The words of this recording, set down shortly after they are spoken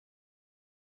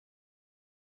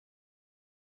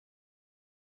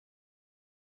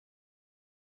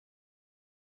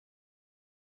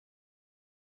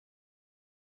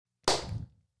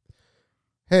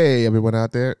Hey, everyone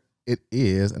out there. It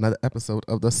is another episode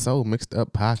of the So Mixed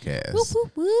Up Podcast. Whoop,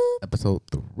 whoop, whoop. Episode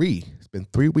 3. It's been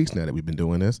 3 weeks now that we've been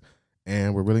doing this,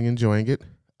 and we're really enjoying it.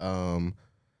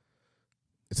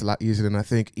 It's a lot easier than I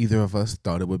think either of us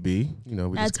thought it would be. You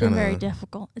know, It's been very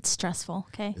difficult. It's stressful,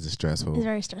 okay? Is it stressful? It's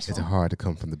very stressful. Is it hard to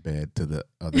come from the bed to the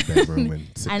other bedroom and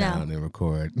sit down and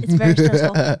record? It's very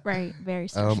stressful. Right, very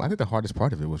stressful. I think the hardest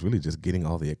part of it was really just getting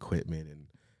all the equipment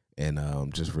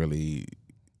and just really,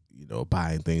 you know,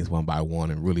 buying things one by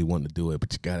one and really wanting to do it.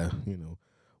 But you gotta, you know,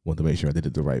 want to make sure I did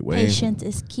it the right way. Patience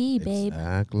is key, babe.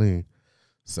 Exactly.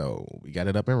 So we got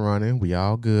it up and running. We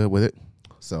all good with it.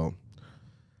 So,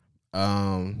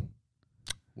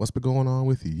 what's been going on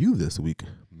with you this week,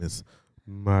 Miss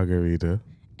Margarita?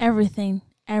 Everything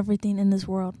in this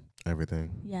world.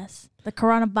 Everything. Yes. The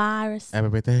coronavirus.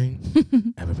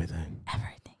 Everything. Everything.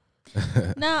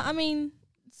 No, I mean,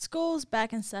 school's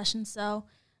back in session, so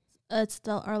it's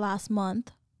still our last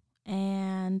month,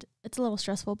 and it's a little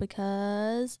stressful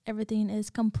because everything is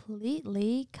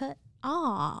completely cut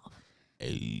off.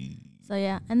 Hey. So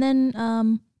yeah, and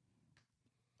then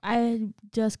I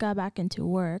just got back into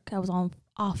work. I was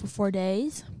off for 4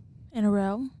 days in a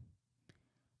row.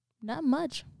 Not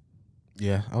much.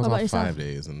 Yeah, I was What off about 5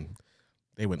 days, and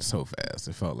they went so fast.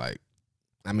 It felt like,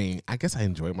 I mean, I guess I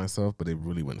enjoyed myself, but it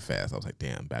really went fast. I was like,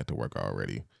 damn, back to work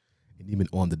already. And even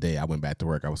on the day I went back to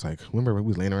work, I was like, remember when we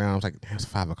was laying around? I was like, damn, it's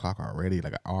 5 o'clock already.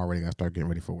 Like, I already got to start getting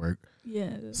ready for work.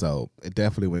 Yeah. So it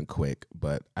definitely went quick,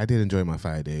 but I did enjoy my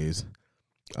 5 days.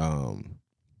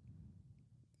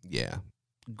 Yeah.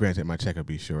 Granted, my check would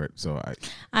be short, so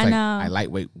I know. I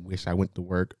lightweight wish I went to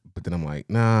work, but then I'm like,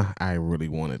 nah, I really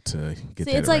wanted to get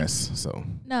that rest. So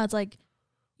no, it's like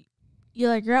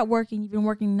you're at work and you've been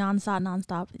working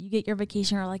nonstop. You get your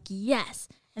vacation, you're like, yes.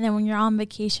 And then when you're on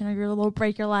vacation or your little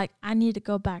break, you're like, I need to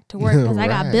go back to work because I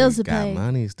got bills to pay. Got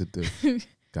monies to do.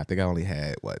 I think I only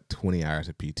had 20 hours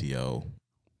of PTO,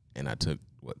 and I took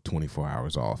 24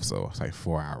 hours off. So it's like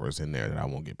 4 hours in there that I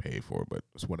won't get paid for, but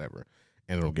it's whatever.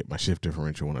 And I don't get my shift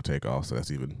differential when I take off, so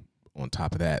that's even on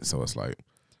top of that. So it's like,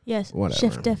 yes, whatever.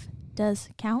 Shift diff does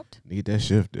count. Need that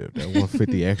shift diff. That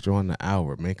 150 extra on the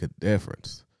hour make a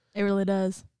difference. It really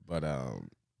does. But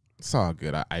it's all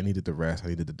good. I needed the rest. I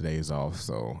needed the days off,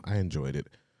 so I enjoyed it.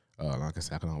 Like I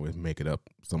said, I can always make it up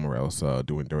somewhere else,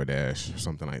 doing DoorDash or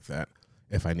something like that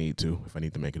if I need to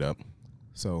make it up.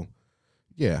 So,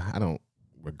 yeah, I don't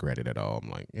regret it at all. I'm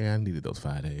like, yeah, I needed those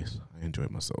 5 days. I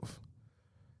enjoyed myself.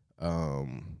 How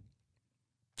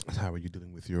are you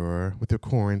dealing with your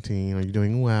quarantine? Are you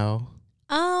doing well?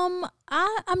 I'm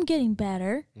getting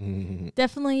better. Mm-hmm.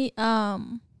 Definitely.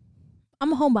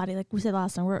 I'm a homebody, like we said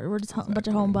last time. We're just a bunch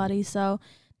of homebodies, so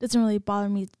it doesn't really bother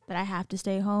me that I have to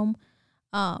stay home.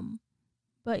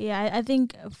 But yeah, I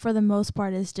think for the most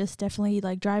part, it's just definitely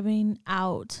like driving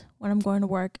out when I'm going to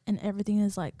work and everything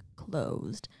is like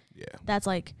closed. Yeah, that's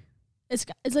like it's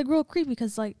like real creepy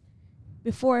because like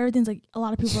before everything's like a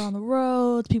lot of people are on the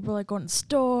roads, people are like going to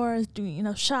stores,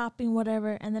 doing shopping,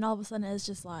 whatever, and then all of a sudden it's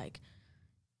just like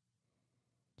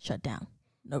shut down.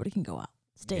 Nobody can go out.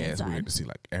 Stay inside. It's weird to see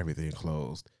like everything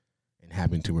closed and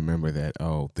having to remember that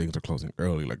things are closing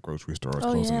early, like grocery stores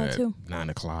closing at 9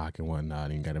 o'clock and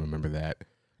whatnot, and you got to remember that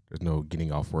there's no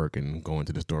getting off work and going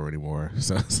to the store anymore.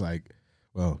 So it's like,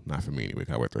 well, not for me anyway.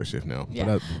 I work third shift now.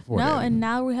 Yeah. And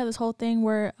now we have this whole thing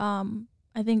where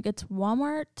I think it's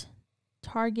Walmart,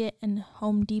 Target, and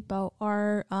Home Depot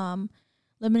are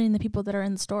limiting the people that are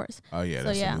in the stores. Oh yeah,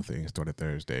 that's a new thing. Started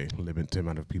Thursday. Limit the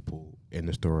amount of people in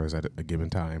the stores at a given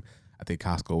time. I think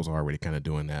Costco's already kind of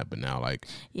doing that, but now they're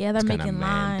making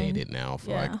mandated now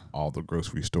for like all the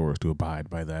grocery stores to abide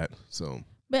by that. So,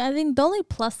 but I think the only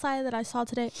plus side that I saw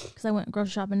today, because I went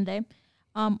grocery shopping today,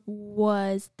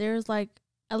 was there's like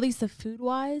at least the food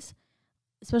wise,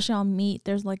 especially on meat,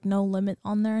 there's like no limit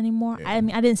on there anymore. Yeah. I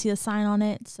mean, I didn't see a sign on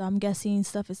it, so I'm guessing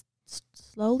stuff is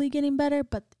slowly getting better.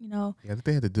 But yeah, I think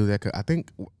they had to do that. 'Cause I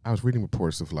think I was reading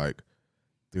reports of like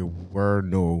there were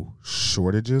no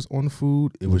shortages on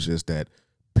food. It was just that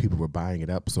people were buying it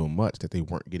up so much that they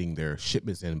weren't getting their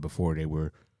shipments in before they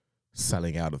were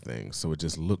selling out of things. So it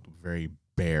just looked very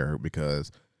bare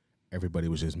because everybody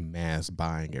was just mass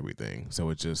buying everything.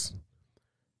 So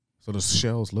the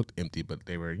shelves looked empty, but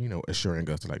they were, assuring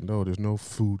us like, no, there's no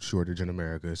food shortage in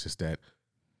America. It's just that,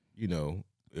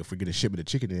 if we get a shipment of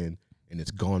chicken in and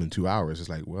it's gone in 2 hours, it's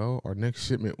like, well, our next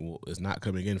shipment is not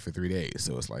coming in for 3 days.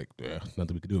 So it's like,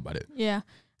 nothing we can do about it. Yeah.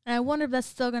 And I wonder if that's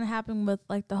still going to happen with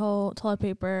like the whole toilet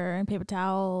paper and paper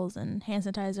towels and hand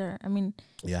sanitizer. I mean,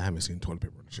 yeah, I haven't seen toilet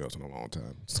paper on the shelves in a long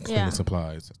time. Cleaning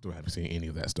supplies. I still haven't seen any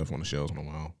of that stuff on the shelves in a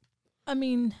while. I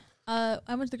mean,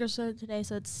 I went to the grocery store today,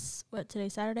 so it's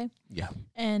today's Saturday. Yeah.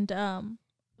 And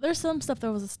there's some stuff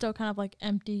that was still kind of like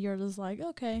empty. You're just like,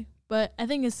 okay, but I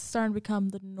think it's starting to become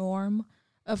the norm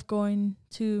of going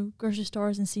to grocery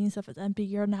stores and seeing stuff that's empty.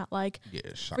 You're not like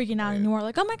freaking out anymore,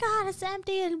 like, oh my god, it's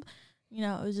empty, and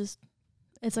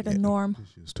it's like a norm.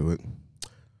 Just used to it.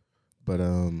 But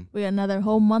we got another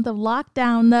whole month of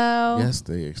lockdown though. Yes,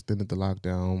 they extended the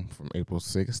lockdown from April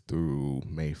 6th through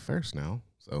May 1st now.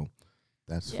 So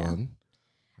that's fun.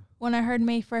 When I heard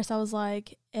May 1st, I was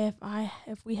like,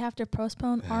 if we have to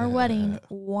postpone our wedding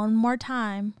one more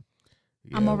time,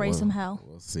 I'm gonna raise some hell.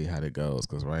 We'll see how that goes,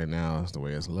 because right now, that's the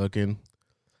way it's looking.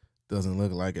 Doesn't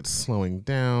look like it's slowing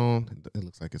down. It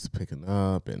looks like it's picking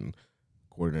up, and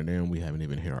according to them, we haven't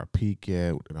even hit our peak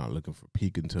yet. They're not looking for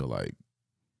peak until like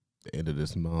the end of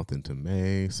this month into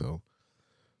May, so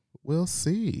we'll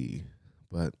see.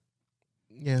 But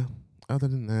yeah, other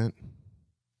than that,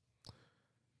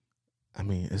 I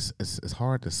mean, it's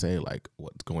hard to say like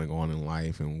what's going on in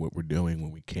life and what we're doing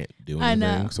when we can't do anything.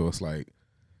 I know. So it's like,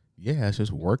 yeah, it's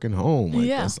just working home. Like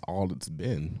that's all it's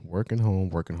been. Working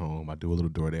home. I do a little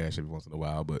DoorDash every once in a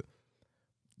while, but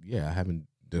yeah,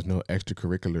 there's no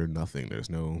extracurricular, nothing. There's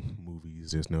no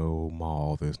movies, there's no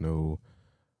mall, there's no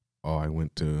I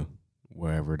went to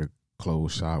wherever the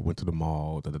clothes shop, went to the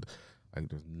mall. Like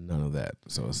there's none of that.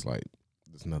 So it's like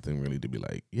there's nothing really to be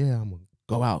like, yeah, I'm gonna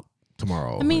go out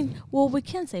tomorrow. I mean, well, we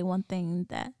can say one thing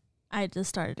that I just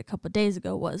started a couple of days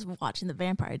ago was watching the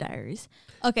Vampire Diaries.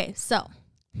 Okay, so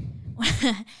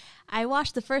I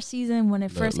watched the first season when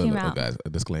it first came out. Guys, a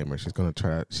disclaimer: it's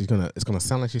gonna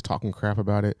sound like she's talking crap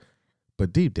about it,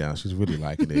 but deep down, she's really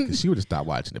liking it, because she would have stopped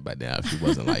watching it by now if she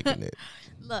wasn't liking it.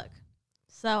 Look,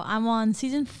 so I'm on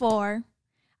season 4.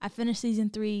 I finished season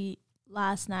 3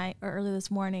 last night or early this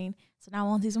morning, so now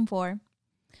I'm on season 4.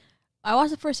 I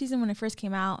watched the first season when it first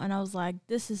came out, and I was like,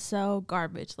 this is so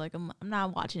garbage. Like, I'm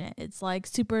not watching it. It's like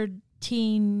super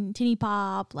teeny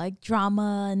pop, like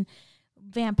drama and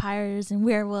vampires and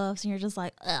werewolves, and you're just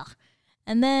like, ugh.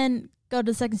 And then go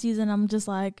to the second season, I'm just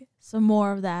like, some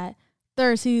more of that.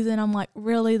 Third season, I'm like,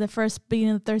 really? The first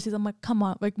beginning of the third season, I'm like, come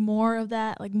on, like more of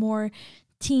that, like more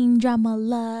teen drama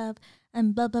love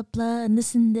and blah, blah, blah, and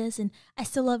this, and I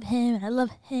still love him, and I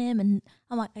love him, and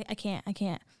I'm like, I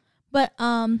can't. But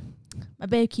my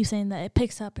babe keeps saying that it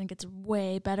picks up and it gets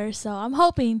way better, so I'm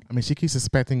hoping. I mean, she keeps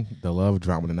expecting the love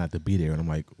drama to not to be there, and I'm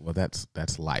like, well,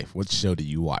 that's life. What show do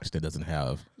you watch that doesn't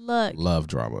have love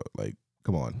drama? Like,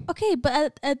 come on. Okay,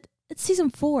 but at season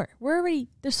 4,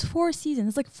 there's 4 seasons.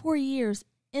 It's like 4 years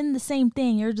in the same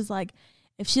thing. You're just like,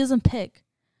 if she doesn't pick,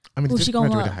 I mean, who they she just gonna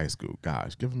graduated love? high school.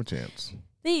 Gosh, give them a chance.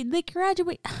 They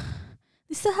graduate.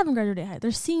 They still haven't graduated high.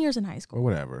 They're seniors in high school. Or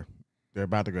whatever. They're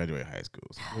about to graduate high school.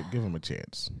 So give them a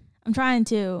chance. I'm trying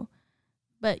to,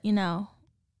 but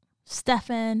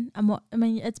Stefan. I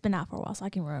mean, it's been out for a while, so I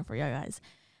can ruin it for you guys.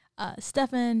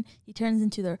 Stefan, he turns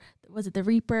into the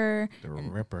Reaper. The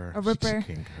Ripper. A Ripper.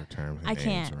 She can't get her terms and I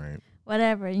names, can't. right?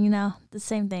 Whatever, the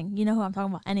same thing. You know who I'm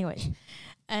talking about, anyway.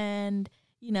 And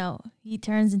he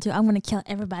turns into, I'm gonna kill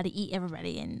everybody, eat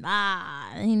everybody,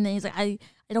 and he's like, I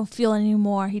don't feel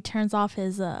anymore. He turns off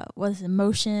his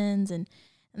emotions, and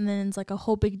then it's like a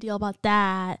whole big deal about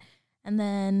that. And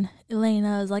then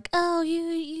Elena is like, oh,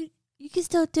 you can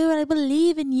still do it. I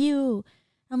believe in you.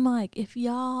 I'm like, if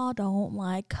y'all don't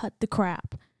like cut the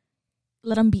crap,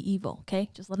 let them be evil,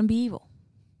 okay? Just let them be evil.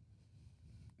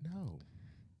 No.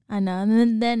 I know.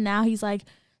 And then now he's like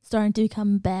starting to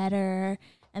become better.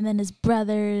 And then his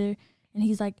brother, and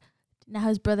he's like, now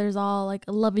his brother's all like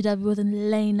lovey-dovey with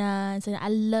Elena and saying, I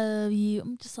love you.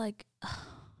 I'm just like, ugh.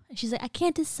 And she's like, I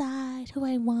can't decide who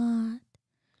I want.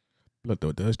 Look, though,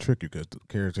 it does trick you, because the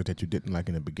characters that you didn't like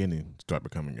in the beginning start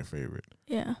becoming your favorite.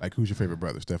 Yeah. Like, who's your favorite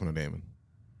brother, Stefan or Damon?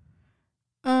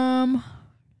 I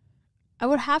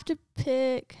would have to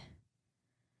pick.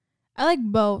 I like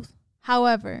both.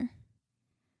 However,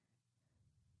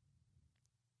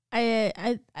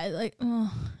 I like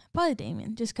probably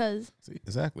Damon, just because. See,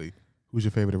 exactly. Who's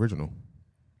your favorite original?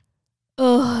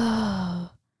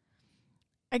 Okay.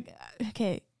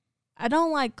 I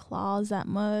don't like Klaus that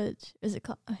much. Is it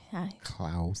Klaus?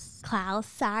 Klaus.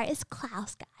 Sorry, it's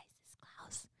Klaus, guys. It's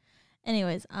Klaus.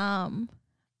 Anyways, I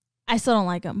still don't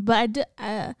like him, but I did.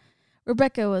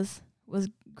 Rebecca was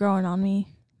growing on me.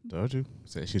 Told you.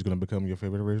 Said she's gonna become your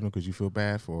favorite original because you feel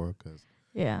bad for her, because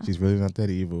she's really not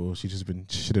that evil. She's just been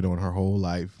shitted on her whole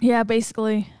life. Yeah,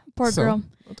 basically, poor girl.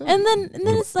 And then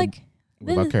it's like.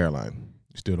 What about Caroline?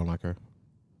 You still don't like her?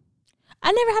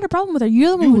 I never had a problem with her.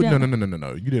 You're the one who didn't.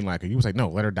 No. You didn't like her. You was like, no,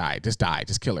 let her die. Just die.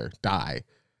 Just kill her. Die.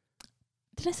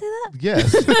 Did I say that?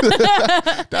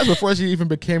 Yes. That's before she even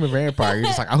became a vampire. You're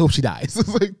just like, I hope she dies.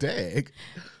 It's like, dang.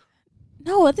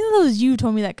 No, I think that was you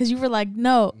told me that because you were like,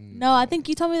 no. I think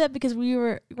you told me that because we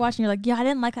were watching. You're like, yeah, I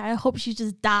didn't like that. I hope she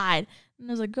just died. And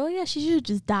I was like, oh yeah, she should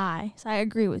just die. So I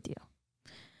agree with you.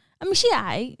 I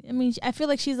mean, I feel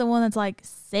like she's the one that's like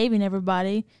saving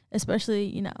everybody, especially,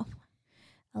 you know,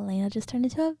 Elena just turned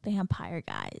into a vampire,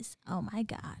 guys. Oh my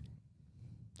God.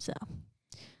 So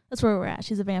that's where we're at.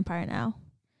 She's a vampire now.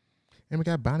 And we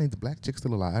got Bonnie, the black chick,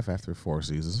 still alive after 4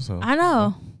 seasons. So I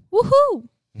know.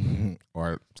 Woohoo.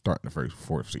 Or starting the first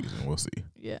 4th season. We'll see.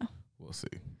 Yeah. We'll see.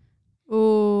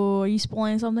 Oh, are you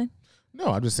spoiling something? No,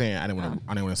 I'm just saying I didn't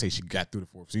want to say she got through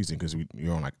the 4th season because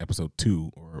you're on like episode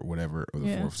 2 or whatever of the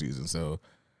 4th season. So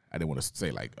I didn't want to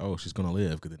say like, oh, she's gonna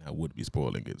live because then I would be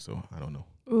spoiling it. So I don't know.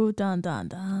 Ooh, dun dun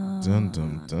dun. Dun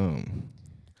dun dun.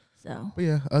 So. But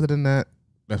yeah, other than that,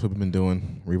 that's what we've been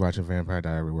doing. Rewatching Vampire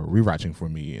Diary. We're rewatching for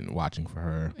me and watching for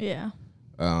her. Yeah.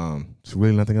 There's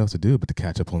really nothing else to do but to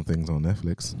catch up on things on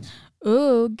Netflix.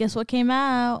 Ooh, guess what came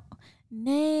out?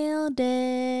 Nailed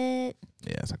it.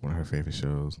 Yeah, it's like one of her favorite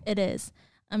shows. It is.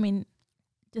 I mean,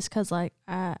 just because, like,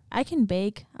 I can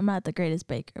bake. I'm not the greatest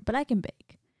baker, but I can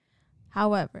bake.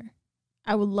 However,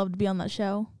 I would love to be on that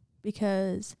show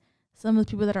because some of the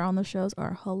people that are on the shows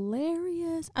are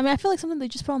hilarious. I mean, I feel like something they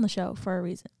just put on the show for a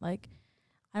reason. Like,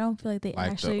 I don't feel like they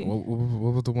like actually... what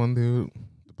was the one dude?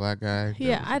 The black guy?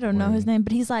 Yeah, I don't know his name,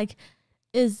 but he's like,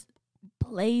 is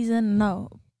blazing... No.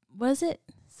 What is it?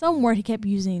 Some word he kept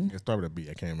using. It started with a B.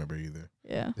 I can't remember either.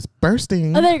 Yeah. It's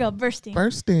bursting. Oh, there you go. Bursting.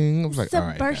 Bursting. I was like, all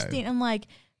right, bursting. I'm like,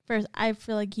 first, I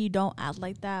feel like you don't act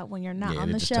like that when you're not on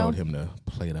the just show. told him to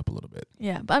play it up a little bit.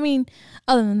 Yeah, but I mean,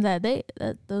 other than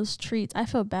that, those treats, I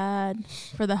feel bad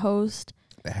for the host.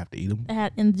 They have to eat them.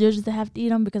 And the judges that have to eat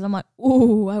them because I'm like,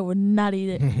 ooh, I would not eat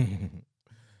it.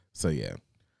 So yeah.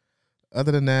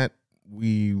 Other than that,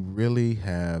 we really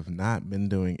have not been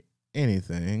doing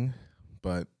anything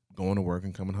but going to work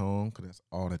and coming home because that's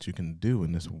all that you can do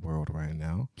in this world right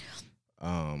now.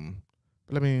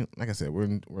 But I mean, like I said,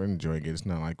 we're enjoying it. It's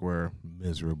not like we're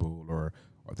miserable or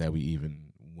that we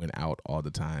even went out all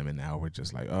the time and now we're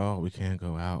just like, oh, we can't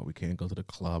go out, we can't go to the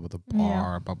club or the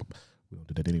bar. Blah, blah, blah. We don't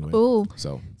do that anyway. Ooh.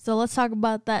 So let's talk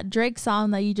about that Drake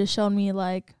song that you just showed me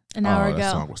like an hour ago.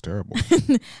 That song was terrible.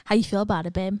 How you feel about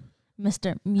it, babe?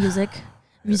 Mr. Music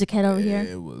head over here.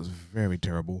 It was very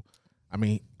terrible. I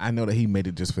mean, I know that he made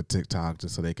it just for TikTok,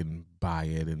 just so they can buy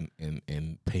it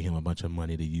and pay him a bunch of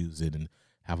money to use it and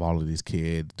have all of these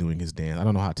kids doing his dance. I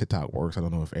don't know how TikTok works. I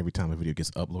don't know if every time a video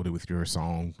gets uploaded with your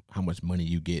song, how much money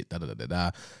you get. Da da da da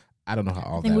da. I don't know how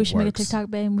all that works. I think we should make a TikTok,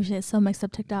 babe. We should get so mixed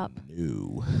up TikTok.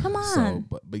 No. Come on.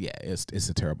 So, but yeah, it's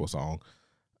a terrible song.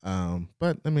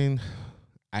 But I mean,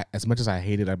 as much as I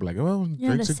hate it, I'd be like, oh,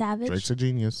 Drake's a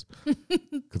genius.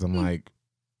 Because I'm like,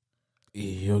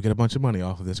 he'll get a bunch of money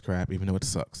off of this crap, even though it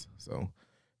sucks. So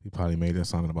he probably made that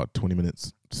song in about 20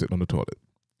 minutes sitting on the toilet.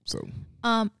 So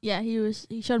yeah,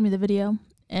 he showed me the video,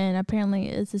 and apparently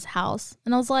it's his house,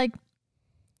 and I was like,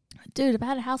 dude, if I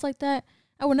had a house like that,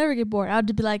 I would never get bored. I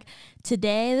would be like,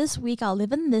 this week I'll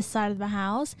live in this side of the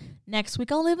house, next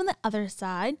week I'll live on the other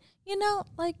side. You know,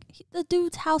 like the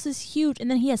dude's house is huge,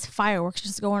 and then he has fireworks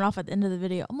just going off at the end of the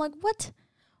video. I'm like, what?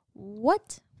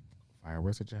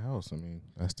 Fireworks at your house. I mean,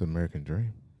 that's the American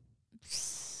dream.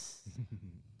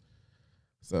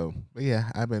 So, but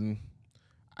yeah,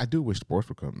 I do wish sports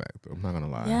would come back, though. I'm not going to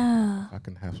lie. Yeah. I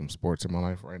can have some sports in my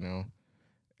life right now,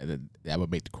 and that would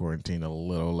make the quarantine a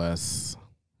little less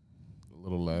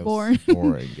boring.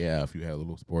 Yeah, if you had a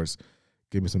little sports.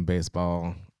 Give me some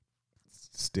baseball.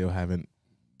 Still haven't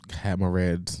had my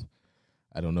Reds.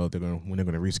 I don't know if when they're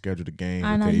going to reschedule the game.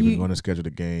 If they're even going to schedule the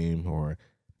game, or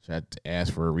should I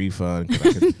ask for a refund?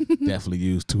 Because I could definitely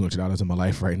use $200 in my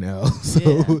life right now.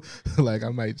 So, like, I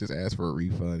might just ask for a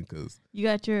refund because you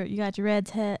got your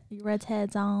Reds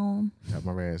heads on. Got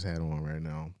my Reds hat on right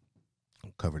now.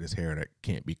 I'm covered his hair that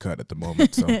can't be cut at the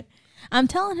moment. So I'm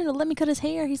telling him to let me cut his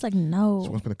hair. He's like, no. She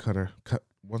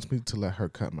wants me to let her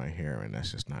cut my hair, and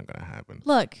that's just not gonna happen.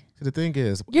 Look, see, the thing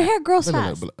is, your hair grows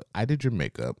fast. I did your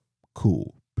makeup,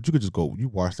 cool, but you could just you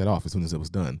wash that off as soon as it was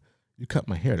done. You cut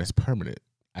my hair, that's permanent.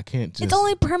 I can't just. It's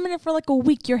only permanent for like a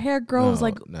week. Your hair grows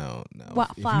no.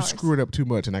 What, if you screw it up too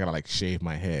much and I gotta like shave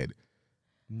my head,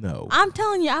 no. I'm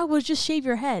telling you, I would just shave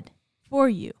your head for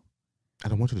you. I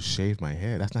don't want you to shave my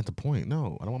head. That's not the point.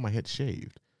 No, I don't want my head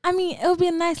shaved. I mean, it would be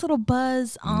a nice little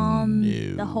buzz on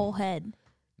the whole head.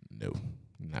 No,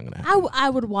 not gonna happen. I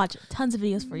would watch tons of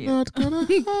videos for you. Not gonna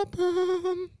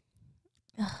happen.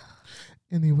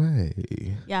 Anyway.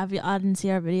 Yeah, if I didn't see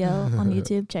our video on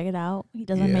YouTube, check it out. He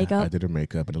does her makeup. I did her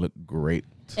makeup and it looked great.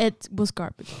 It was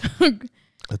garbage.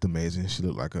 That's amazing. She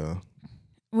looked like a...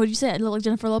 What'd you say? I look like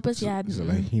Jennifer Lopez? Yeah. She's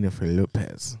like Jennifer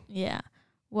Lopez. Yeah.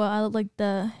 Well, I look like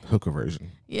the... hooker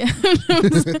version. Yeah.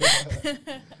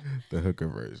 The hooker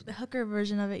version. The hooker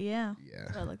version of it, yeah. Yeah.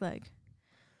 That's what I look like.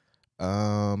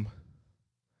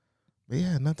 But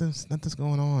yeah, nothing's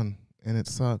going on. And it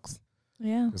sucks.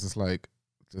 Yeah. Because it's like,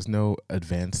 there's no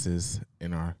advances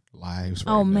in our lives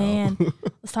right now. Oh, man.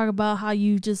 Let's talk about how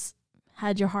you just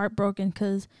had your heart broken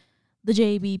because the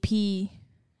JBP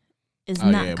is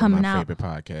not coming out. My favorite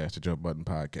podcast, the Joe Budden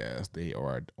podcast, they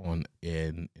are on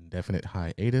an indefinite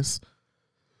hiatus,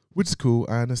 which is cool.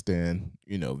 I understand,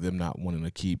 them not wanting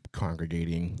to keep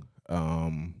congregating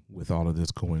with all of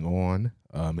this going on.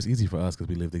 It's easy for us because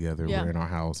we live together. Yeah. We're in our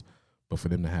house. But for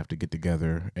them to have to get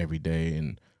together every day,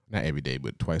 and not every day,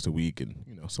 but twice a week,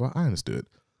 and so I understood.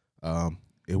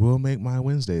 It will make my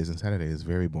Wednesdays and Saturdays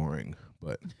very boring,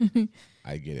 but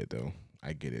I get it though.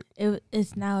 I get it.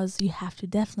 It's now as you have to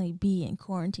definitely be in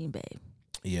quarantine, babe.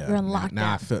 Yeah, you're in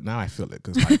lockdown. Now I feel it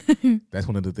because that's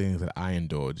one of the things that I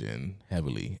indulge in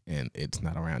heavily, and it's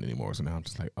not around anymore. So now I'm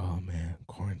just like, oh man,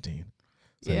 quarantine.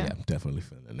 So yeah I'm definitely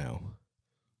feeling it now.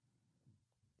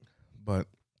 But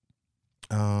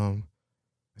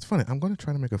it's funny. I'm going to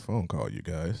try to make a phone call, you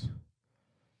guys.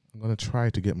 I'm going to try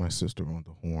to get my sister on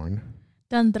the horn.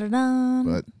 Dun, dun, dun.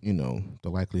 But, the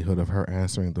likelihood of her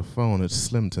answering the phone is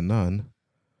slim to none.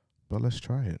 But let's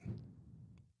try it.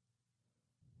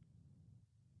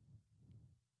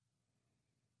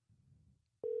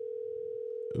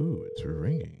 Ooh, it's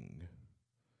ringing.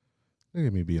 Look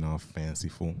at me being all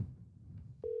fanciful.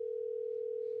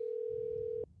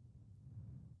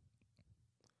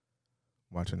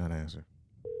 Watch her not answer.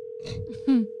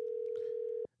 And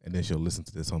then she'll listen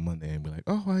to this on Monday and be like,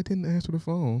 oh, I didn't answer the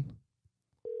phone.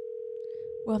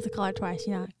 We'll have to call her twice,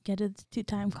 get a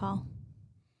 2-time call.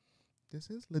 This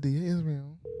is Lydia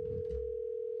Israel.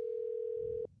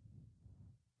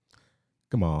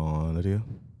 Come on, Lydia.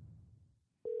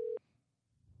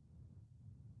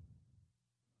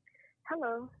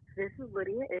 Hello, this is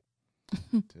Lydia.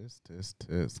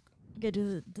 Tisk. Get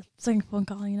to the second phone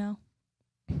call,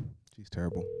 She's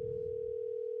terrible.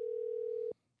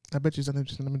 I bet she's not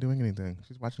interested in doing anything.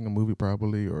 She's watching a movie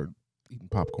probably or eating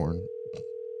popcorn.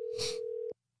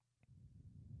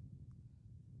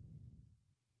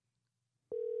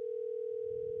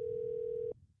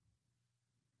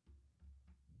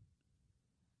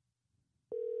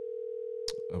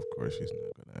 Of course she's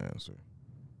not going to answer.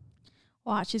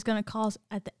 Watch, she's going to call us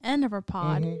at the end of her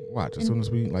pod. Mm-hmm. Watch, as soon as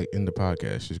we end the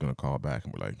podcast, she's going to call back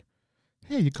and we're like,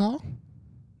 hey, you call?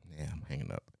 Yeah, I'm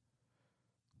hanging up.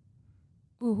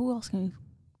 Ooh, who else can we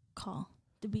call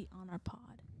to be on our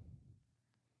pod?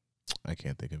 I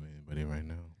can't think of anybody right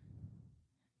now.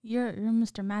 You're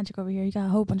Mr. Magic over here. You got a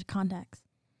whole bunch of contacts.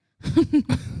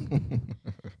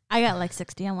 I got like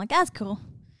 60. I'm like, that's cool.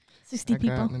 60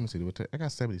 people. Let me see. I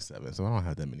got 77, so I don't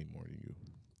have that many more than you.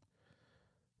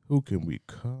 Who can we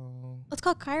call? Let's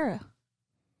call Kyra.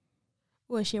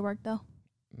 Oh, is she at work, though?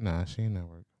 Nah, she ain't at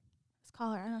work. Let's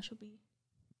call her. I know she'll be.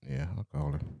 Yeah, I'll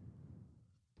call her.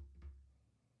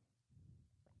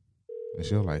 And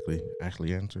she'll likely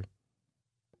actually answer.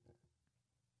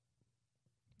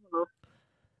 Hello.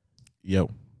 Yo.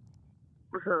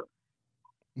 What's up?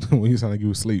 When you sound like you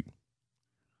was asleep.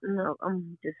 No,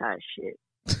 I'm just hot as shit.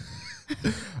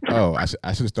 Oh, I should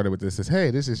have started with this.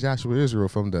 Hey, this is Yahshua Israel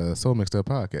from the Soul Mixed Up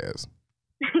podcast.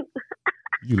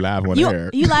 You live on air.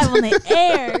 You live on the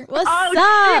air. What's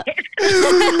up?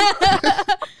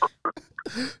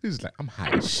 He's like, I'm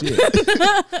high as shit.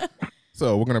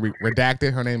 So we're gonna redact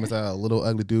it. Her name is a little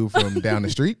ugly dude from down the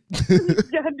street.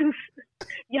 Y'all do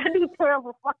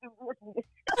terrible fucking business.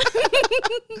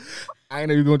 I ain't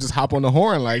know you're gonna just hop on the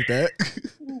horn like that.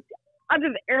 I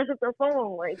just answered the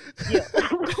phone like, yo.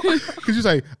 Cause you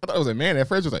like, I thought it was a man at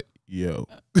first. Was like, yo.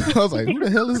 I was like, who the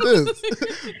hell is this?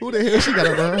 Who the hell she got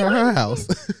over her house?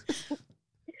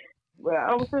 Well,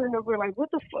 I was sitting over like, what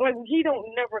the fuck? Like, he don't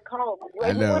never call me.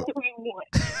 Like, I know. what do we want?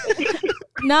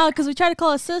 No, because we tried to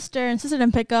call his sister and sister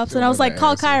didn't pick up. So then I was like,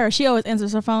 call Kyra. She always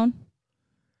answers her phone.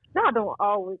 No, I don't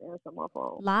always answer my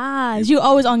phone. Lies. You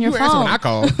always on your phone. Answer when I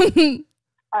call.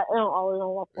 I am always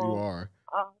on my phone. You are.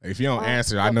 If you don't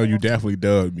answer, I know you definitely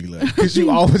dug me, like, because you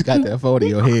always got that phone in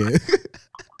your head.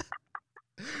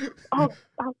 I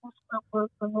was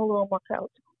on my couch.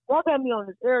 Y'all got me on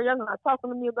this area. Y'all not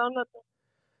talking to me about nothing.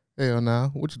 Hell nah.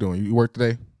 What you doing? You work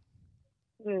today?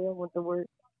 Yeah, I went to work.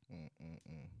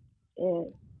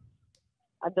 And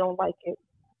I don't like it.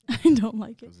 I don't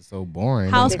like it. It's so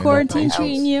boring. How's quarantine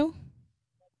treating you?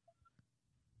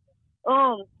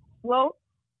 Well,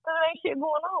 there ain't shit going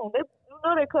on.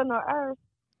 They cutting our hours.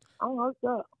 I don't know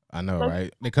what's up. I know,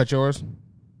 right? They cut yours?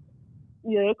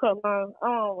 Yeah, they cut mine.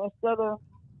 Instead of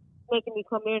making me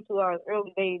come in 2 hours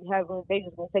early, they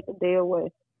just gonna take a day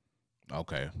away.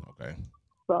 Okay.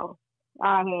 So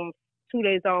I have 2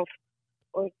 days off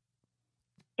or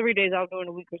 3 days off during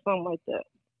the week or something like that.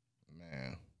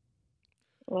 Man.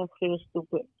 That shit is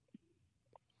stupid.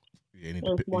 Yeah, you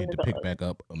need to pick back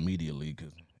up immediately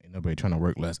because ain't nobody trying to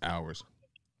work less hours.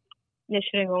 Yeah,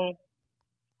 shit ain't gonna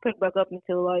pick back up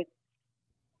until like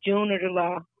June or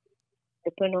July,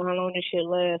 depending on how long this shit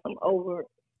lasts. I'm over it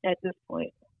at this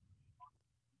point.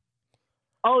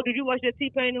 Oh, did you watch that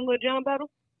T-Pain and Lil Jon battle?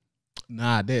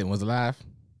 Nah, I didn't. Was it live?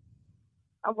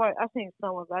 I seen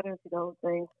some of it. I didn't see the whole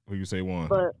thing. Who you say won?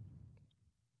 But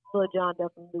Lil Jon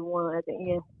definitely won at the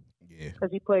end. Yeah.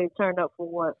 Because he played Turned Up for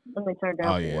What? Let me turn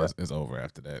down Oh, for yeah. what? It's over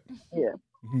after that. Yeah.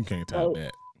 You can't top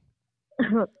that.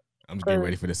 I'm just getting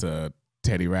ready for this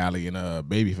Teddy Riley and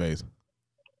Babyface.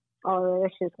 Oh, yeah,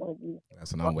 that shit's going to be.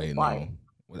 That's what I'm waiting on.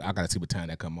 I got to see what time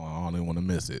that come on. I don't even want to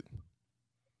miss it.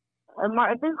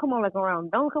 I think come on like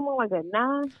around. Don't come on like at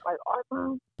 9, like our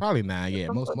time. Probably 9. Yeah,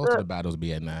 most of the battles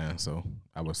be at 9, so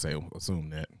I would assume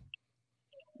that.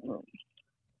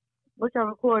 What y'all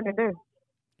recording today?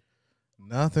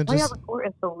 Nothing. Why y'all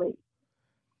recording so late?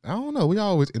 I don't know. We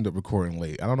always end up recording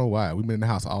late. I don't know why. We've been in the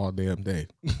house all damn day.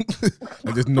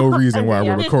 Like, there's no reason why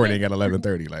we're recording at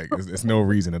 11:30. Like, it's no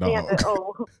reason at all.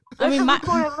 I mean,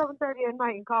 record at 11:30 at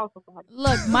night and call somebody.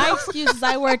 Look, my excuse is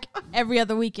I work every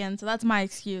other weekend, so that's my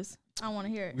excuse. I don't want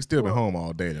to hear it. We still been home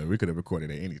all day though. We could have recorded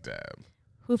at any time.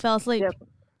 Who fell asleep? Yep.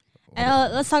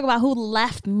 And let's talk about who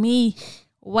left me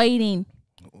waiting.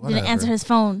 Whatever. Didn't answer his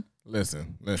phone.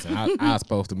 Listen. I was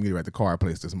supposed to meet her at the car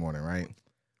place this morning, right?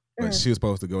 But she was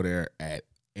supposed to go there at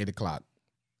 8 o'clock.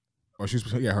 Or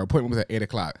her appointment was at 8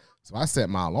 o'clock. So I set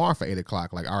my alarm for 8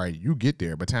 o'clock. Like, all right, you get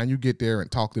there. By the time you get there and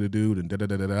talk to the dude and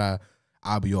da-da-da-da-da,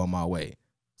 I'll be on my way.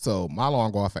 So my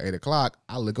alarm go off at 8 o'clock.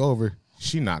 I look over.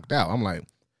 She knocked out. I'm like,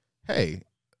 hey,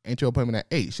 ain't your appointment at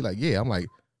 8? She's like, yeah. I'm like,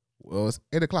 well, it's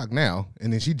 8 o'clock now.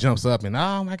 And then she jumps up and,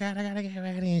 oh, my God, I got to get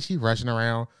ready. And she rushing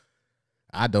around.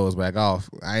 I doze back off.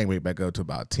 I ain't wait back up to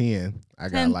about 10. I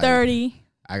got 10:30.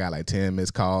 I got like 10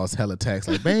 missed calls, hella texts,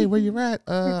 like, babe, where you at?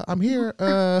 I'm here.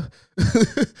 Then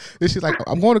she's like,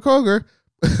 I'm going to Kroger.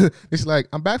 Then she's like,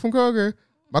 I'm back from Kroger.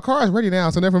 My car is ready now,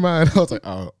 so never mind. I was like,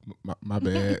 oh, my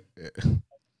bad.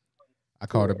 I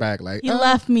called her back like, He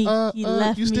left me. He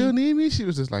left me. You still need me? She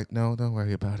was just like, no, don't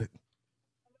worry about it.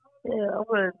 Yeah, I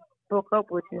would have broke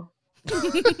up with you.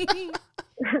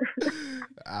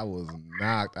 I was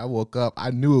knocked. I woke up. I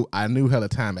knew hella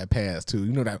time had passed too.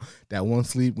 You know that one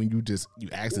sleep when you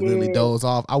accidentally doze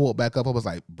off. I woke back up. I was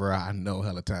like, bruh, I know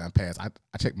hella time passed. I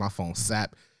checked my phone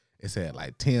SAP. It said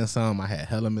like 10 something. I had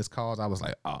hella missed calls. I was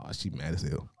like, oh, she mad as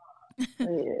hell.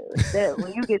 Yeah,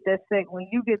 when you get that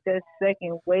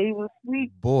second wave of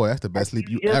sleep, boy, that's the best sleep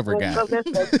you ever got.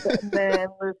 Man,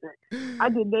 listen, I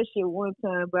did that shit one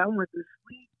time, but I went to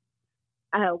sleep.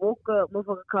 I had woke up,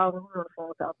 motherfucker called me, we were on the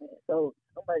phone talking. So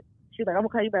I'm like, she's like, I'm gonna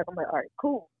call you back. I'm like, all right,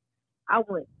 cool.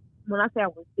 When I say I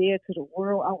was dead to the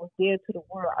world, I was dead to the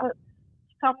world.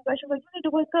 She called me back, she was like, you need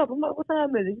to wake up. I'm like, what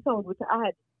time is it? She told me what time. I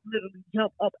had to literally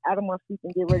jump up out of my sleep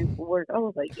and get ready for work. I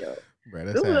was like, yo, bro,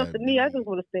 it was up to me. I just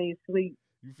would have stayed asleep.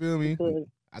 You feel me?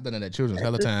 I've done that at children's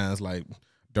hella times. Like,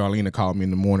 Darlena called me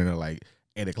in the morning at like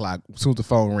 8 o'clock. As soon as the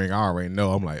phone ring, I already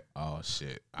know. I'm like, oh,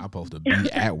 shit. I'm supposed to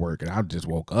be at work, and I just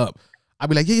woke up. I'd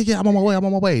be like, yeah, I'm on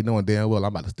my way. Knowing damn well I'm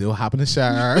about to still hop in the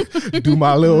shower, do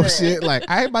my little shit. Like,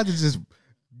 I ain't about to just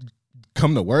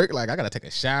come to work. Like, I got to take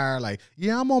a shower. Like,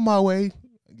 yeah, I'm on my way.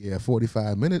 Yeah,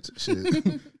 45 minutes. Shit.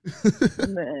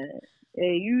 Man,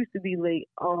 yeah, you used to be late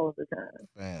all the time.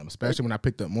 Damn, especially when I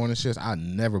picked up morning shifts. I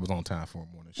never was on time for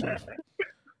a morning shift.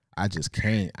 I just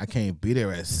can't. I can't be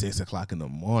there at 6 o'clock in the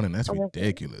morning. That's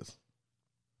ridiculous.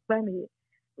 Funny.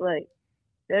 Like,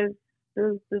 there's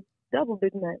the double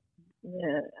Big Mac.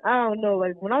 Yeah, I don't know.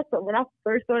 Like when I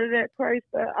first started at Christ,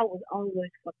 I was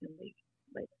always fucking late,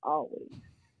 like always,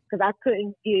 because I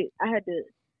had to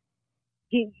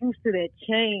get used to that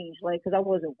change, like because I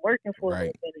wasn't working for a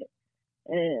minute,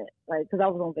 and like because I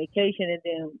was on vacation, and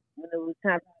then when it was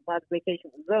time for my vacation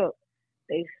was up,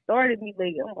 they started me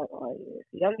late. I'm like, oh yeah,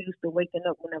 see, I'm used to waking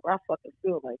up whenever I fucking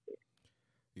feel like it.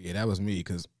 Yeah, that was me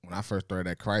because when I first started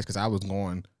at Christ, because I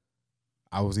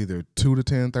was either 2 to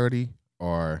 10:30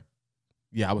 or.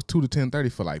 Yeah, I was 2 to 10:30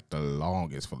 for like the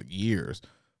longest, for like years,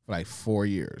 for like 4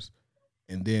 years.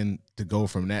 And then to go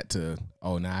from that to,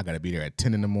 oh, now I got to be there at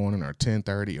 10 in the morning or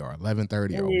 10:30 or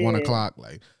 11:30 or 1 o'clock.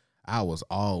 Like, I was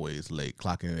always late,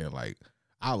 clocking in. Like,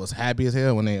 I was happy as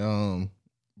hell when they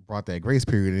brought that grace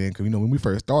period in, because when we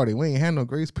first started, we ain't had no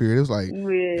grace period. It was like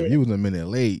if you was a minute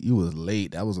late, you was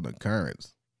late. That was an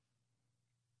occurrence.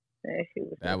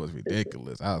 That was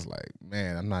ridiculous. I was like,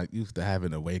 man, I'm not used to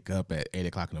having to wake up at 8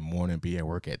 o'clock in the morning, be at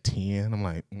work at 10. I'm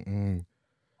like,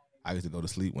 I used to go to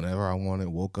sleep whenever I wanted,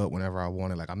 woke up whenever I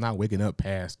wanted. Like, I'm not waking up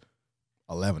past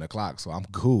 11 o'clock, so I'm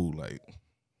cool. Like,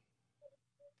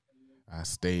 I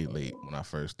stayed late when I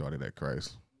first started at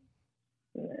Christ.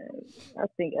 I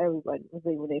think everybody was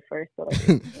late when they first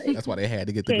started. Like, that's why they had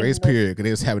to get the grace period, because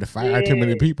they was having to fire too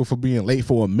many people for being late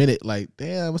for a minute. Like,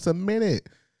 damn, it's a minute.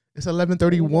 It's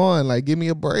 11:31. Like, give me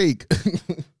a break.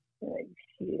 Like,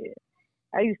 shit.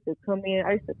 I used to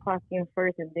clock in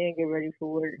first and then get ready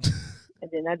for work. And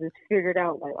then I just figured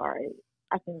out, like, all right,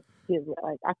 I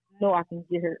know I can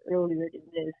get here earlier than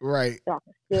this. Right. So I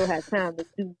can still have time to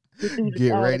do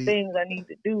all the things I need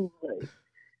to do. Like,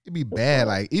 it'd be bad.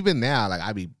 Like, even now, like,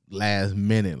 I be last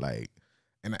minute, like,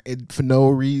 and for no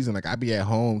reason, like, I be at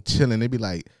home chilling. They be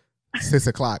like 6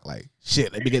 o'clock, like,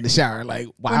 shit, let me get in the shower. Like,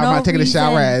 why am I taking a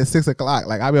shower at 6 o'clock?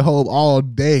 Like, I've been home all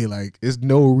day. Like, there's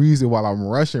no reason why I'm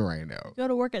rushing right now. Go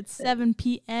to work at 7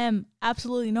 p.m.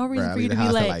 Absolutely no reason for you to be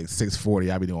late. Like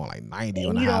 6:40, I be doing like 90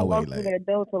 on the highway. You don't walk like, through that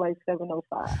door till like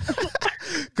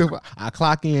 7:05. Cause I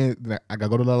clock in, I gotta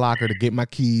go to the locker to get my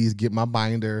keys, get my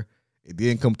binder. It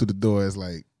didn't come through the door. It's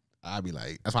like, I be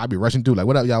like, that's why I be rushing through. Like,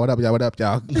 what up, y'all? What up, y'all? What up,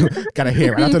 y'all? Gotta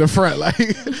hear right out to the front. Like,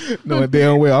 knowing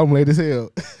damn well I'm late as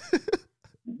hell.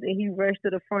 Then he rushed to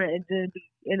the front and then be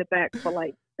in the back for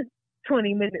like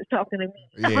 20 minutes talking to me.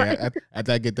 Yeah,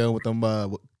 after I get done with them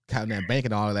counting that bank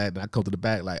and all of that, then I come to the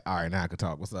back like, all right, now I can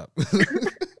talk. What's up?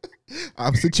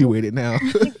 I'm situated now.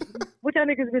 What y'all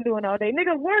niggas been doing all day?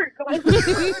 Niggas work.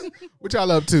 What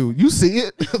y'all up to? You see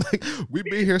it? Like, we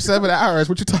been here 7 hours.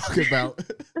 What you talking about?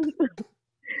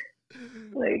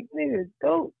 Like, niggas,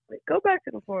 go back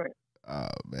to the front. Oh,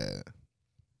 man.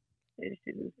 This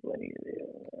shit is funny.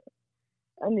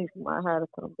 I need my hair to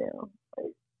come down.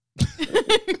 Like,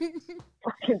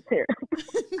 fucking terrible.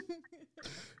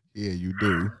 Yeah, you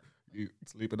do. You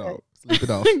sleep it off. Sleep it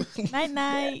off. Night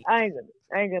night. I ain't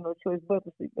got no choice but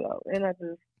to sleep it off. And I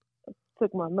just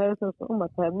took my medicine, so I'm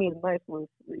about to have me a nice little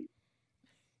sleep.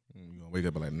 You gonna wake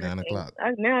up at like 9 o'clock.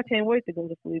 Now I can't wait to go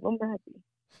to sleep. I'm happy.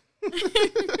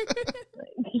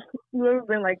 Like, you ever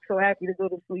been like so happy to go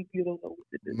to sleep you don't know what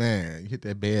to do? Man, you hit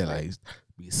that bed like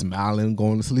be smiling,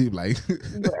 going to sleep like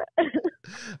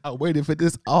I waited for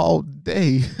this all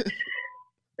day.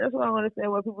 That's why I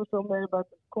understand why people are so mad about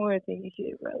the quarantine and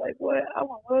shit, bro. Like, what? I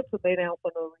would love to lay down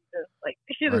for no reason. Like,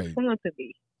 this shit is fun to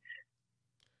me.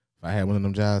 If I had one of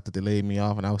them jobs that they laid me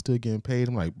off and I was still getting paid,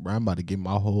 I'm like, bro, I'm about to get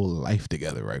my whole life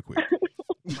together right quick.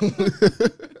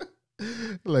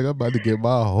 Like, I'm about to get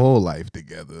my whole life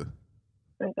together.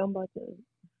 Like, I'm about to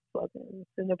fucking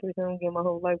sit up here and get my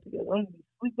whole life together. I'm going to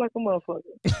sleep like a motherfucker.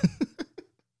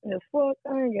 And fuck,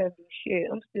 I ain't got to do shit.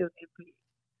 I'm still getting paid.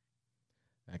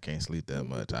 I can't sleep that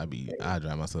much. I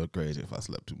drive myself crazy if I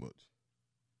slept too much.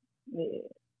 Yeah.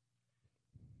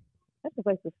 I just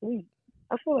like to sleep.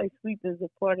 I feel like sleep is a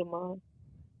part of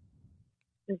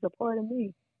it's a part of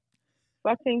me. If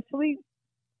I can't sleep,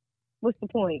 what's the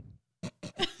point?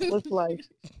 What's life?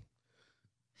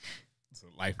 So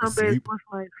life is sleep. What's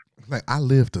life? Like, I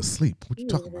live to sleep. What you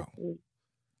talking about? Yeah.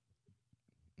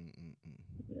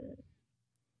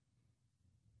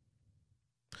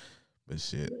 But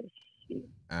shit.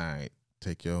 All right,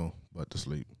 take your butt to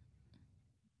sleep.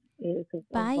 Yeah,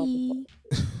 bye.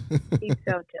 Peace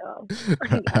out, y'all.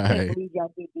 I can't believe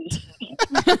y'all did this.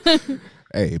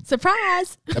 Hey,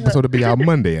 surprise! Episode will be out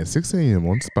Monday at 6 a.m.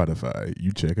 on Spotify.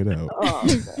 You check it out. Oh,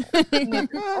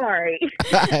 all right.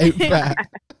 Bye.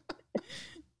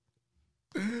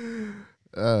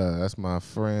 That's my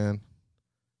friend,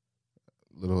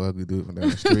 little ugly dude from down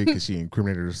the street, because she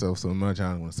incriminated herself so much.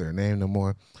 I don't want to say her name no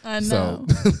more. I know.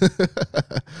 So,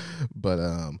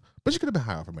 but she could have been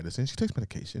high off her medicine. She takes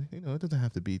medication. You know, it doesn't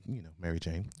have to be, Mary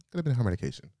Jane. Could have been her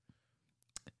medication.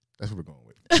 That's what we're going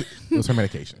with. It was her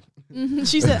medication. Mm-hmm.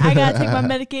 She said, I got to take my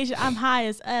medication. I'm high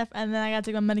as F, and then I got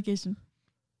to take my medication.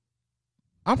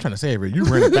 I'm trying to save her. You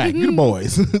run it back. You the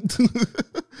boys.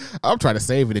 I'm trying to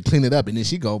save it and clean it up, and then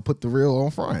she go put the real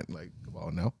on front. Like, come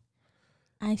on now.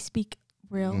 I speak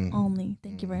real only.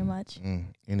 Thank you very much.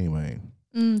 Anyway.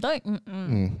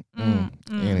 Anyway.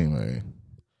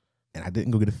 And I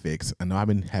didn't go get it fixed. I know I've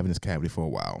been having this cavity for a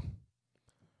while.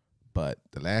 But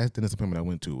the last dentist appointment I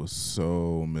went to was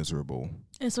so miserable.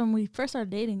 It's when we first started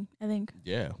dating, I think.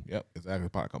 Yeah, yep. Exactly.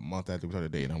 Probably like a month after we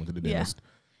started dating, I went to the dentist.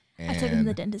 I took him to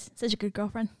the dentist. Such a good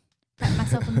girlfriend. Pat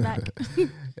myself on the back.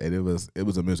 And it was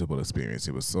a miserable experience.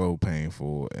 It was so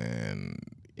painful, and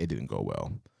it didn't go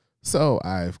well. So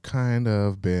I've kind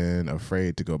of been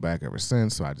afraid to go back ever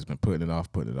since. So I've just been putting it off.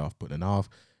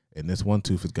 And this one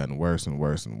tooth has gotten worse and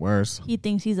worse and worse. He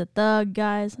thinks he's a thug,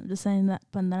 guys. I'm just saying that,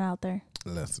 putting that out there.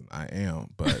 Listen, I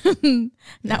am, but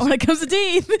not when it comes to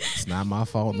teeth. It's not my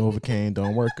fault. Novocaine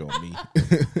don't work on me.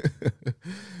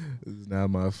 It's not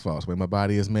my fault. The way my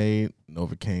body is made,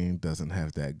 Novocaine doesn't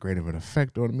have that great of an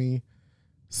effect on me.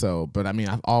 So, but I mean,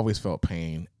 I've always felt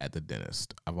pain at the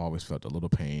dentist. I've always felt a little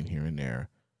pain here and there,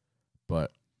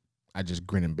 but I just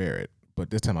grin and bear it. But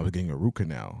this time I was getting a root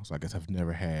canal, so I guess I've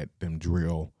never had them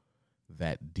drill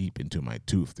that deep into my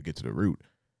tooth to get to the root.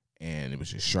 And it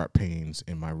was just sharp pains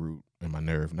in my root, in my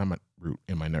nerve, not my root,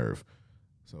 in my nerve.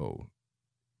 So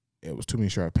it was too many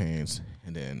sharp pains.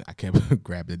 And then I kept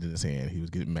grabbing it in his hand. He was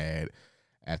getting mad.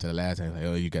 After the last time, he was like,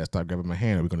 oh, you got to stop grabbing my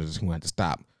hand or we're going to have to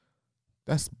stop.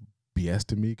 That's BS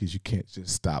to me because you can't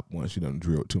just stop once you done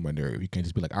drill it to my nerve. You can't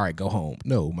just be like, all right, go home.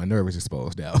 No, my nerve is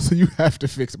exposed now. So you have to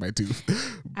fix my tooth.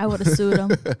 I would have sued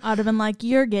him. I would have been like,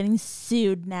 you're getting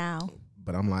sued now.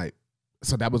 But I'm like,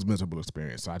 so that was a miserable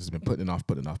experience. So I just been putting it off.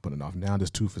 Now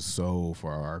this tooth is so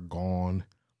far gone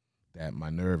that my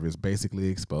nerve is basically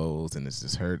exposed and it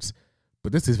just hurts.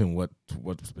 But this isn't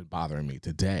what's been bothering me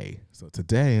today. So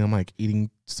today I'm like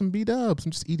eating some B-dubs.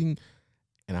 I'm just eating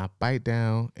and I bite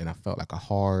down and I felt like a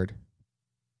hard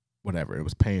whatever. It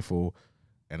was painful.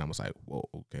 And I was like, whoa,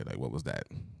 okay, like what was that?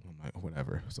 I'm like,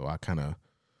 whatever. So I kind of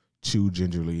chew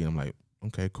gingerly and I'm like,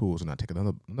 okay, cool. So now I take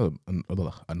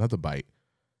another bite.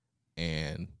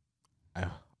 And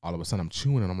all of a sudden I'm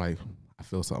chewing and I'm like, I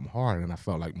feel something hard. And I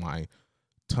felt like my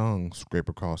tongue scrape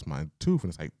across my tooth and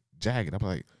it's like jagged. I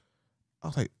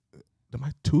was like, did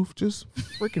my tooth just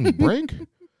freaking break?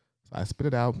 So I spit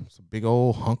it out. It's a big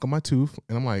old hunk of my tooth.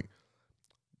 And I'm like,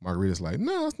 Margarita's like,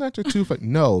 no, it's not your tooth. Like,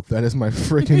 no, that is my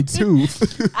freaking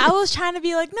tooth. I was trying to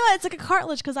be like, no, it's like a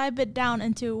cartilage because I bit down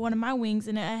into one of my wings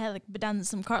and I had like bit down into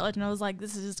some cartilage and I was like,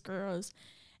 this is just gross.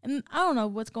 And I don't know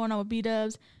what's going on with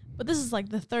B-dubs, but this is like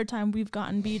the third time we've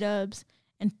gotten B-dubs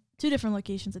in 2 different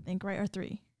locations, I think, right? Or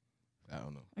 3. I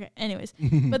don't know. Okay, anyways.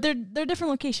 But they're different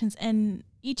locations, and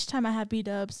each time I have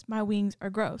B-dubs, my wings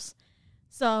are gross.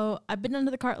 So I've been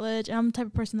under the cartilage, and I'm the type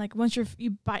of person, like, once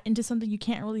you bite into something,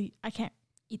 I can't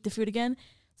eat the food again.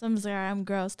 So I'm just like, all right, I'm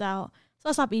grossed out. So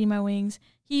I stopped eating my wings.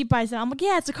 He bites it. I'm like,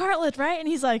 yeah, it's a cartilage, right? And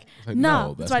he's like,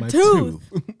 no, it's my tooth.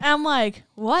 And I'm like,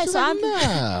 what? She's so like,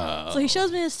 no. So he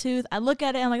shows me his tooth. I look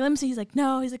at it. I'm like, let me see. He's like,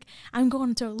 no. He's like, I'm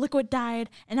going to a liquid diet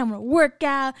and I'm going to work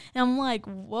out. And I'm like,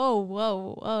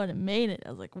 whoa. And it made it. I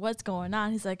was like, what's going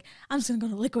on? He's like, I'm just going to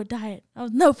go to liquid diet. That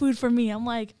was no food for me. I'm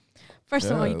like, first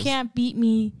of all, you can't beat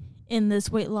me in this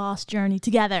weight loss journey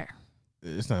together.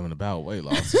 It's not even about weight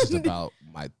loss. It's just about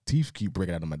my teeth keep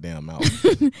breaking out of my damn mouth.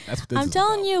 That's what this I'm is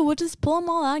telling about. you, we'll just pull them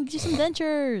all out and get you some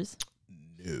dentures.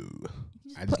 No.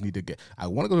 I just need to I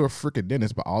want to go to a freaking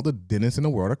dentist, but all the dentists in the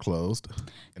world are closed.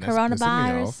 And that's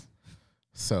pissing me off.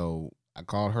 So I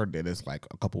called her dentist like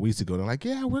a couple weeks ago. They're like,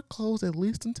 yeah, we're closed at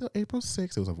least until April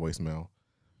 6th. It was a voicemail.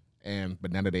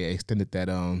 But now that they extended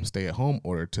that stay-at-home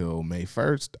order till May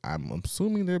 1st, I'm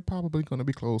assuming they're probably going to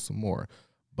be closed some more.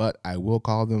 But I will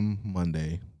call them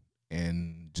Monday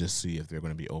and just see if they're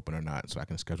going to be open or not so I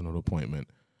can schedule an appointment.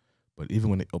 But even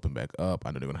when they open back up,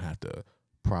 I know they're going to have to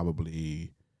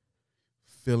probably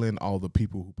fill in all the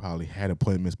people who probably had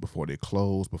appointments before they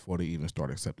closed, before they even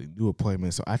start accepting new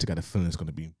appointments. So I actually got a feeling it's going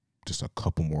to be just a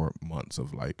couple more months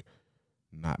of like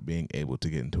not being able to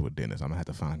get into a dentist. I'm going to have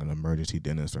to find like an emergency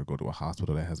dentist or go to a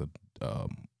hospital that has a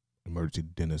emergency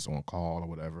dentist on call or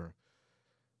whatever.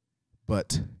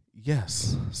 But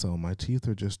yes, so my teeth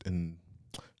are just in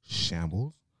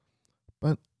shambles,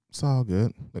 but it's all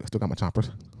good. Look, I still got my chompers.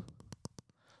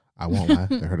 I won't lie,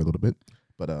 they hurt a little bit,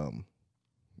 but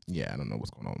yeah, I don't know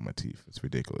what's going on with my teeth. It's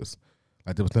ridiculous.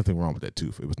 Like there was nothing wrong with that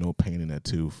tooth. It was no pain in that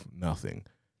tooth, nothing,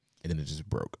 and then it just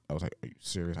broke. I was like, "Are you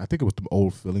serious?" I think it was the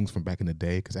old fillings from back in the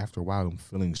day, because after a while, them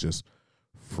fillings just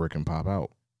freaking pop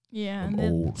out. Yeah, Them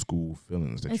old school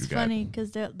fillings that you got. It's funny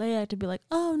because they like to be like,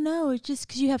 "Oh no, it's just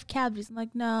because you have cavities." I'm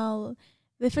like, no,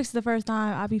 they fixed it the first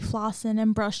time. I'll be flossing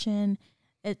and brushing.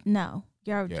 No,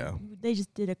 they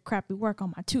just did a crappy work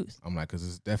on my tooth. I'm like, because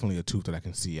it's definitely a tooth that I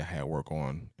can see I had work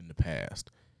on in the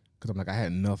past. Because I'm like, I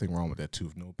had nothing wrong with that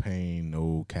tooth. No pain,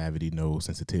 no cavity, no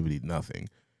sensitivity, nothing.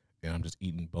 And I'm just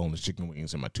eating boneless chicken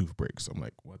wings and my tooth breaks. So I'm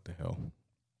like, what the hell?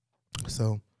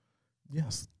 So,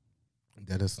 yes,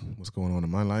 that is what's going on in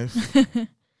my life. But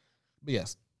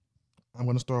yes, I'm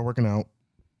going to start working out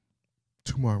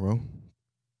tomorrow.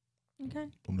 Okay.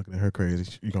 I'm looking at her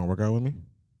crazy. You going to work out with me?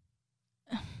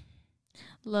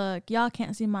 Look, y'all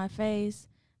can't see my face,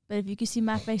 but if you can see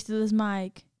my face through this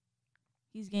mic,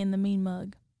 he's getting the mean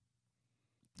mug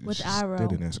with the eye roll. Still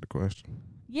didn't answer the question.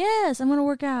 Yes, I'm gonna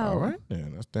work out. All right,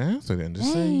 then. That's the answer. Then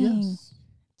just say yes.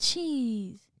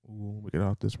 Jeez. Ooh, we get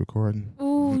off this recording.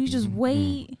 Ooh, you just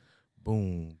wait.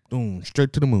 Boom, boom,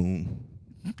 straight to the moon.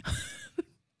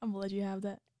 I'm gonna let you have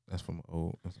that. That's from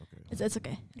old. That's okay. It's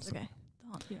okay. It's okay.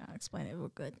 Don't explain it. We're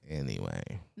good. Anyway,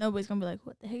 nobody's gonna be like,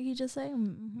 "What the heck did you just say?"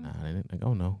 Mm-hmm. Nah, they didn't. Like,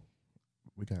 oh no,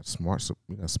 we got smart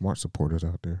supporters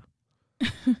out there.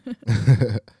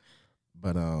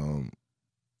 But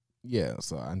yeah.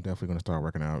 So I'm definitely gonna start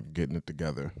working out, getting it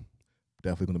together.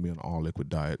 Definitely gonna be on an all liquid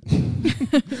diet,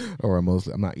 or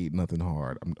I'm not eating nothing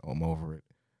hard. I'm over it.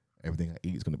 Everything I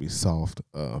eat is gonna be soft,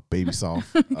 baby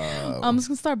soft. I'm just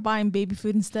gonna start buying baby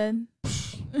food instead.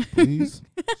 Please,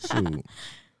 shoot.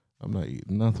 I'm not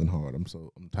eating nothing hard.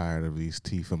 I'm tired of these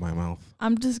teeth in my mouth.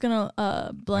 I'm just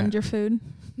gonna blend your food.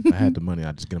 If I had the money,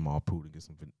 I'd just get them all pulled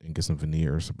and get some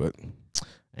veneers, but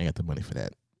I ain't got the money for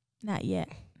that. Not yet.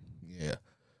 Yeah,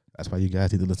 that's why you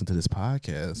guys need to listen to this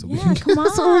podcast. So yeah, come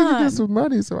on. So we can get some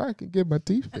money so I can get my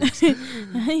teeth fixed.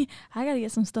 I gotta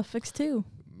get some stuff fixed too.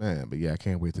 Man, but yeah, I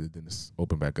can't wait till the dentist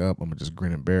open back up. I'm gonna just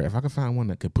grin and bear it. If I could find one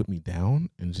that could put me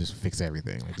down and just fix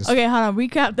everything. Like just, okay, hold on.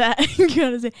 Recap that. You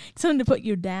gotta say something to put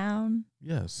you down.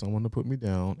 Yeah, someone to put me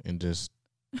down and just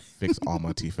fix all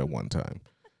my teeth at one time,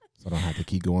 so I don't have to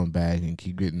keep going back and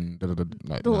keep getting.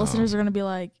 Like, the listeners are gonna be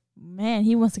like, "Man,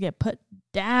 he wants to get put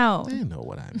down." They know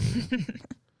what I mean.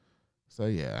 So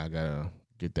yeah, I gotta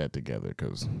get that together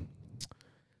because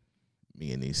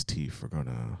me and these teeth are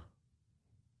gonna.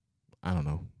 I don't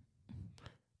know.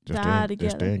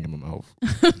 Just staying in my mouth.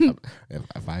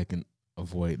 if I can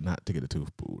avoid not to get a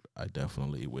tooth pulled, I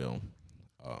definitely will.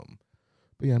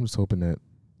 But yeah, I'm just hoping that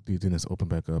these dentists open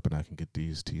back up and I can get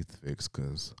these teeth fixed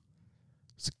because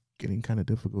it's getting kind of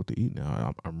difficult to eat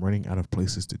now. I'm running out of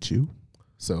places to chew.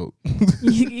 So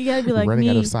you gotta be like running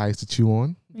me. out of size to chew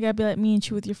on. You gotta be like me and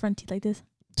chew with your front teeth like this.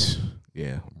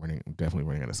 Yeah, I'm definitely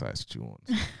running out of size to chew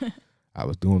on. I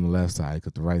was doing the left side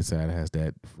because the right side has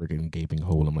that freaking gaping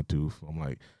hole in my tooth. I'm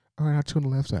like, all right, I'll chew on the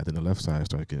left side. Then the left side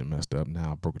started getting messed up.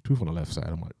 Now I broke a tooth on the left side.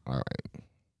 I'm like, all right.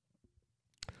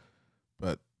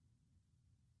 But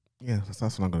yeah, that's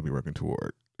what I'm going to be working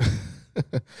toward.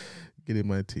 Getting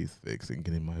my teeth fixed and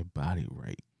getting my body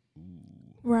right.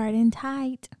 Ooh. Right and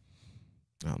tight.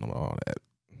 I don't know about all that,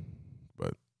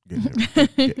 but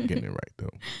getting it right though.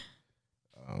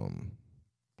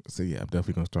 So yeah, I'm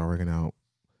definitely going to start working out.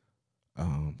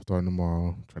 Starting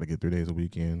tomorrow, try to get 3 days a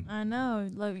weekend. I know.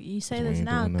 Look, you say So this ain't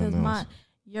now doing nothing because else.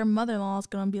 your mother-in-law is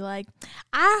gonna be like,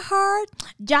 I heard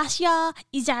Yahshua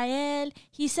Israel.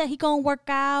 He said he gonna work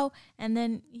out, and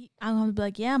then I'm gonna be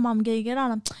like, yeah, mom, get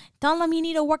on him. Tell him he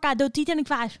need to work out. Do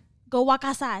T25. Go walk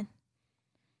outside.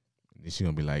 And she's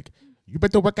gonna be like, you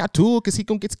better work out too, because he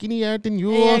gonna get skinnier than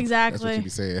you. Yeah, That's what exactly. she be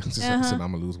saying. She's Uh-huh. saying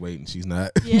I'm gonna lose weight and she's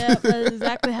not. Yeah, that's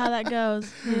exactly how that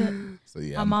goes. Yeah. So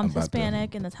yeah, My I'm mom's about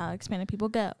Hispanic, and that's how Hispanic people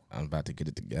go. I'm about to get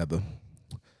it together.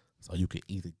 So you can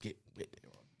either get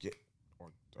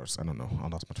or I don't know. I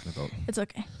lost my train of thought. It's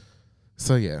okay.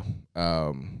 So yeah,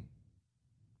 I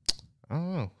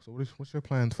don't know. So what's your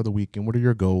plans for the weekend? What are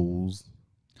your goals?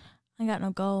 I got no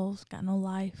goals, got no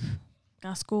life,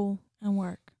 got school and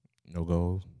work. No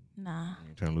goals. Nah.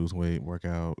 You trying to lose weight, work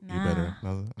out, eat Nah. better.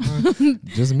 Nothing?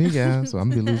 Just me, guys. So I'm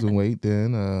gonna be losing weight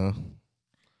then.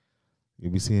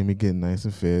 You'll be seeing me getting nice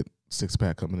and fit.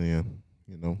 6-pack coming in.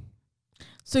 You know.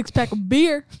 6-pack of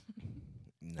beer.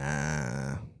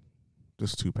 Nah,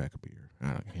 just 2-pack of beer.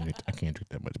 I can't drink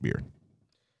that much beer.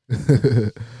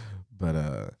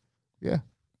 But yeah,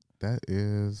 that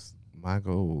is my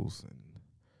goals and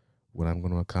what I'm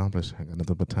going to accomplish. I got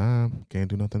nothing but time. Can't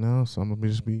do nothing else. So I'm gonna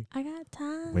just be I got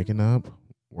time. waking up,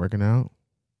 working out,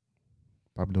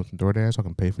 probably doing some DoorDash so I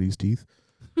can pay for these teeth.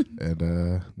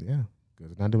 And yeah,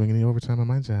 because not doing any overtime on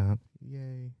my job.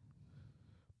 Yay!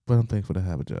 But I'm thankful to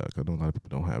have a job. I know a lot of people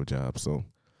don't have a job, so.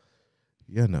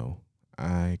 Yeah, no,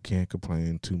 I can't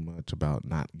complain too much about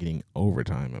not getting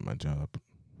overtime at my job.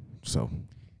 So,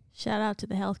 Shout out to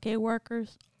the healthcare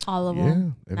workers, all of yeah,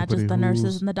 them, not just the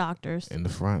nurses and the doctors. in the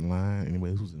front line,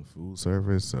 anybody who's in food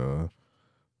service,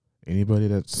 anybody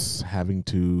that's having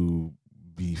to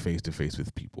be face to face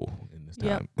with people in this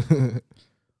Yep. time.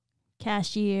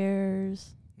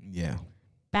 Cashiers, Yeah,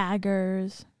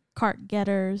 baggers, cart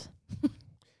getters.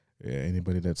 yeah,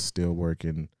 anybody that's still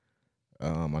working.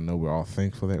 I know we're all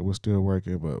thankful that we're still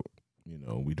working, but you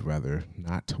know we'd rather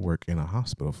not work in a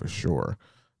hospital for sure.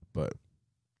 But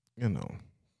you know,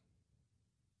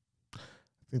 I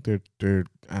think they're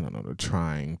I don't know, they're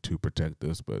trying to protect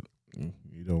us, but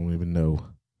you don't even know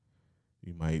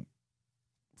you might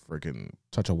freaking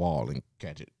touch a wall and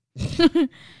catch it.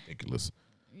 Ridiculous.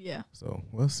 Yeah. So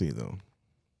we'll see though.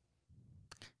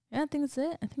 Yeah, I think that's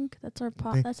it. I think that's our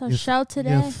that's our you show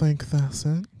today. You think that's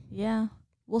it? Yeah.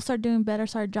 We'll start doing better,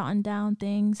 start jotting down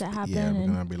things that happen. Yeah, we're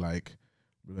and gonna be like,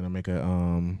 we're gonna make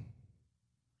a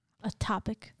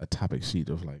topic sheet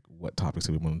of like what topics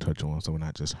that we want to touch on, so we're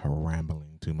not just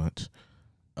rambling too much.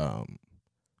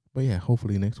 But yeah,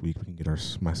 hopefully next week we can get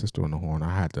my sister on the horn.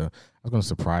 I was gonna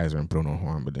surprise her and put her on the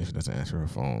horn, but then she doesn't answer her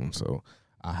phone, so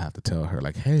I have to tell her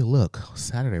like, hey, look,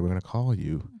 Saturday we're gonna call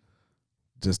you,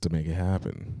 just to make it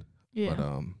happen.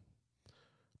 Yeah.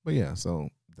 But yeah, so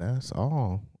that's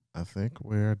all. I think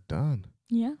we're done.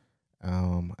 Yeah.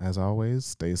 As always,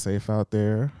 stay safe out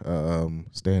there.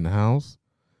 Stay in the house.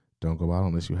 Don't go out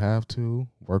unless you have to.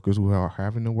 Workers who are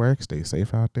having to work, stay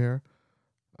safe out there.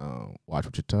 Watch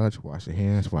what you touch. Wash your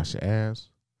hands. Wash your ass.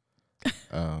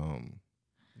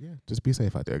 Yeah, just be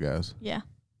safe out there, guys. Yeah.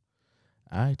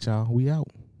 All right, y'all. We out.